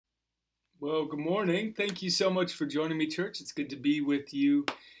Well, good morning. Thank you so much for joining me, church. It's good to be with you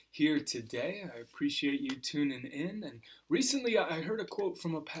here today. I appreciate you tuning in. And recently I heard a quote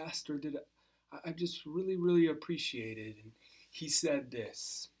from a pastor that I just really appreciated. And he said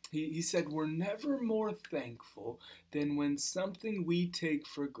this. He said, "We're never more thankful than when something we take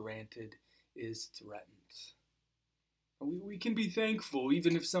for granted is threatened." We can be thankful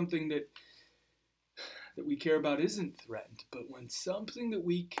even if something that we care about isn't threatened. But when something that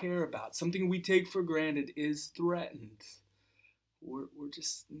we care about, something we take for granted, is threatened, we're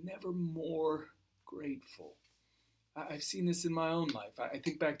just never more grateful. I've seen this in my own life. I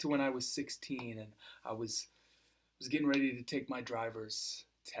think back to when I was 16 and I was getting ready to take my driver's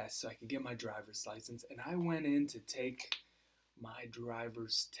test so I could get my driver's license. And I went in to take my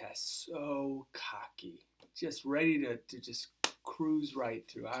driver's test so cocky, just ready to just cruise right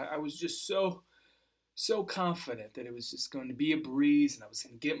through. I was just so confident that it was just going to be a breeze and I was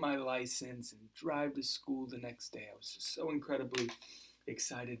going to get my license and drive to school the next day. I was just so incredibly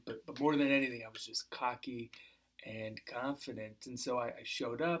excited, but more than anything, I was just cocky and confident. And so I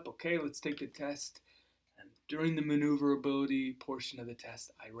showed up. Okay, let's take the test. And during the maneuverability portion of the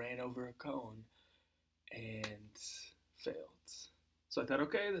test, I ran over a cone and failed. So I thought,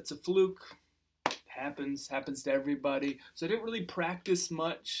 okay, that's a fluke. Happens to everybody. So I didn't really practice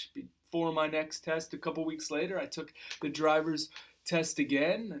much before my next test. A couple weeks later, I took the driver's test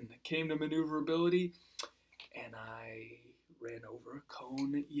again and I came to maneuverability and I ran over a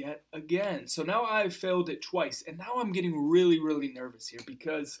cone yet again. So now I've failed it twice, and now I'm getting really nervous here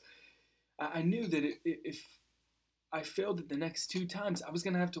because I knew that if I failed it the next two times, I was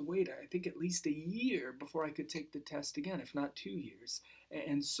going to have to wait, I think, at least a year before I could take the test again, if not 2 years.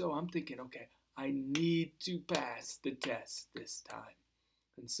 And so I'm thinking, okay, I need to pass the test this time.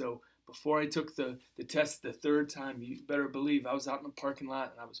 And so before I took the test the third time, you better believe I was out in the parking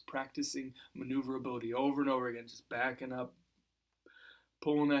lot and I was practicing maneuverability over and over again, just backing up,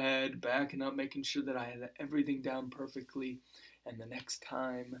 pulling ahead, backing up, making sure that I had everything down perfectly. And the next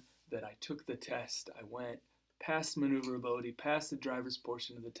time that I took the test, I went past maneuverability, past the driver's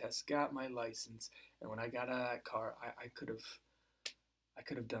portion of the test, got my license, and when I got out of that car, I could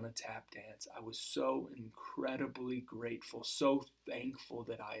have done a tap dance. I was so incredibly grateful, so thankful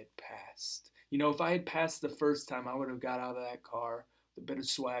that I had passed. You know, if I had passed the first time, I would have got out of that car with a bit of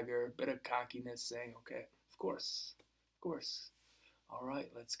swagger, a bit of cockiness, saying, okay, of course, all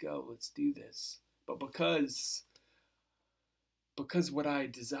right, let's go, let's do this. But because what I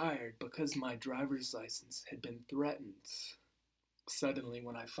desired, because my driver's license had been threatened, suddenly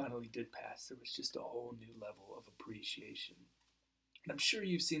when I finally did pass, there was just a whole new level of appreciation. And I'm sure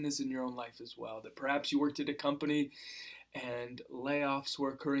you've seen this in your own life as well, that perhaps you worked at a company and layoffs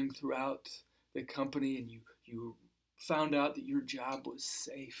were occurring throughout the company and you found out that your job was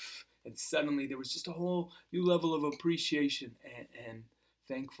safe. And suddenly there was just a whole new level of appreciation and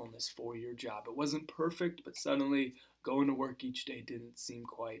thankfulness for your job. It wasn't perfect, but suddenly going to work each day didn't seem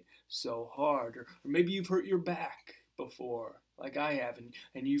quite so hard. Or maybe you've hurt your back before, like I have,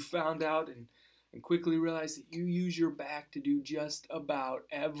 and you found out and quickly realized that you use your back to do just about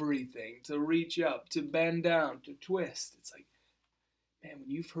everything, to reach up, to bend down, to twist. It's like, man,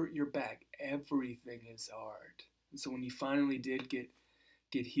 when you've hurt your back, everything is hard. And so when you finally did get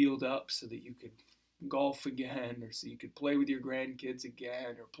healed up so that you could golf again, or so you could play with your grandkids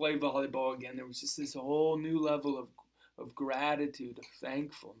again, or play volleyball again, there was just this whole new level of gratitude, of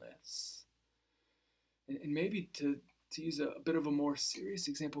thankfulness. And maybe to use a bit of a more serious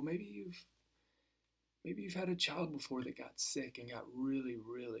example, maybe you've had a child before that got sick and got really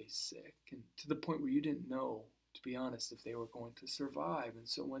sick, and to the point where you didn't know, to be honest, if they were going to survive. And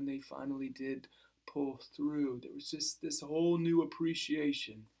so when they finally did pull through, there was just this whole new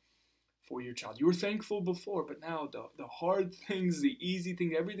appreciation for your child. You were thankful before, but now the hard things, the easy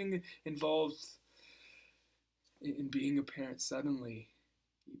things, everything involved in being a parent, suddenly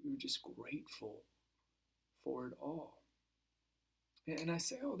you're just grateful for it all. And I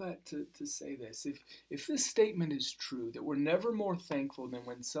say all that to say this. If this statement is true, that we're never more thankful than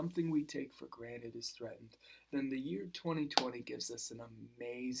when something we take for granted is threatened, then the year 2020 gives us an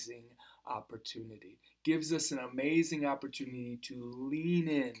amazing opportunity. Gives us an amazing opportunity to lean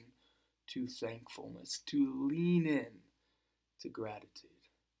in to thankfulness, to lean in to gratitude.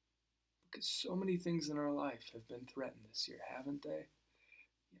 Because so many things in our life have been threatened this year, haven't they?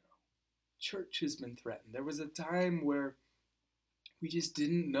 You know, church has been threatened. There was a time where we just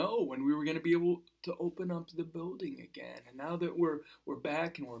didn't know when we were going to be able to open up the building again. And now that we're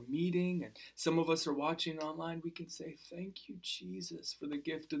back and we're meeting, and some of us are watching online, we can say, thank you, Jesus, for the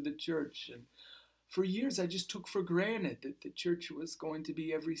gift of the church. And For years, I just took for granted that the church was going to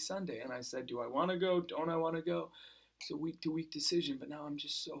be every Sunday. And I said, do I want to go? Don't I want to go? It's a week-to-week decision. But now I'm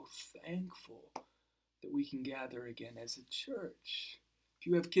just so thankful that we can gather again as a church. If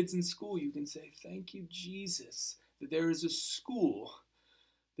you have kids in school, you can say, thank you, Jesus, that there is a school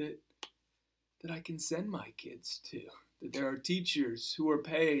that I can send my kids to, that there are teachers who are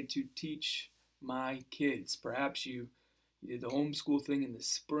paid to teach my kids. Perhaps you did the homeschool thing in the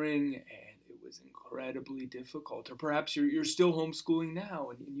spring and it was incredibly difficult. Or perhaps you're still homeschooling now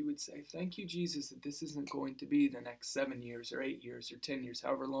and you would say, thank you, Jesus, that this isn't going to be the next 7 years or 8 years or 10 years,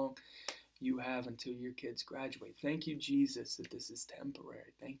 however long you have until your kids graduate. Thank you, Jesus, that this is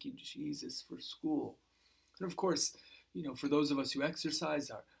temporary. Thank you, Jesus, for school. And of course, for those of us who exercise,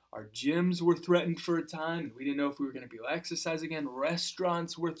 our gyms were threatened for a time, and we didn't know if we were going to be able to exercise again.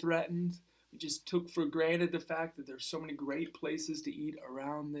 Restaurants were threatened. We just took for granted the fact that there's so many great places to eat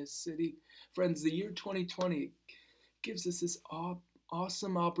around this city. Friends, the year 2020 gives us this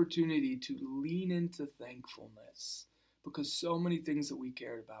awesome opportunity to lean into thankfulness because so many things that we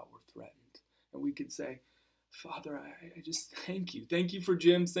cared about were threatened. And we could say, Father, I just thank you. Thank you for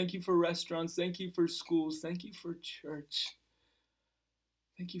gyms. Thank you for restaurants. Thank you for schools. Thank you for church.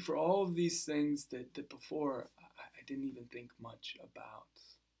 Thank you for all of these things that before I didn't even think much about.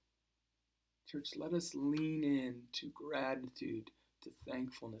 Church, let us lean in to gratitude, to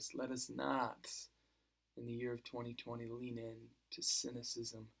thankfulness. Let us not, in the year of 2020, lean in to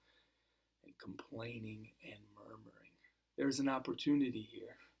cynicism and complaining and murmuring. There's an opportunity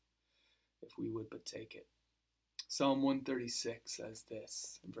here if we would but take it. Psalm 136 says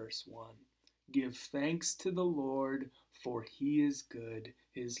this in verse 1. Give thanks to the Lord, for he is good.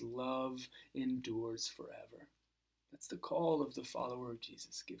 His love endures forever. That's the call of the follower of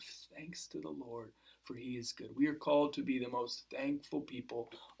Jesus. Give thanks to the Lord, for he is good. We are called to be the most thankful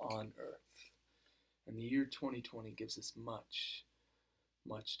people on earth. And the year 2020 gives us much,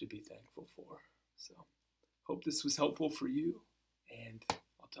 much to be thankful for. So, hope this was helpful for you, and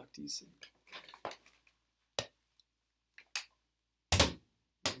I'll talk to you soon.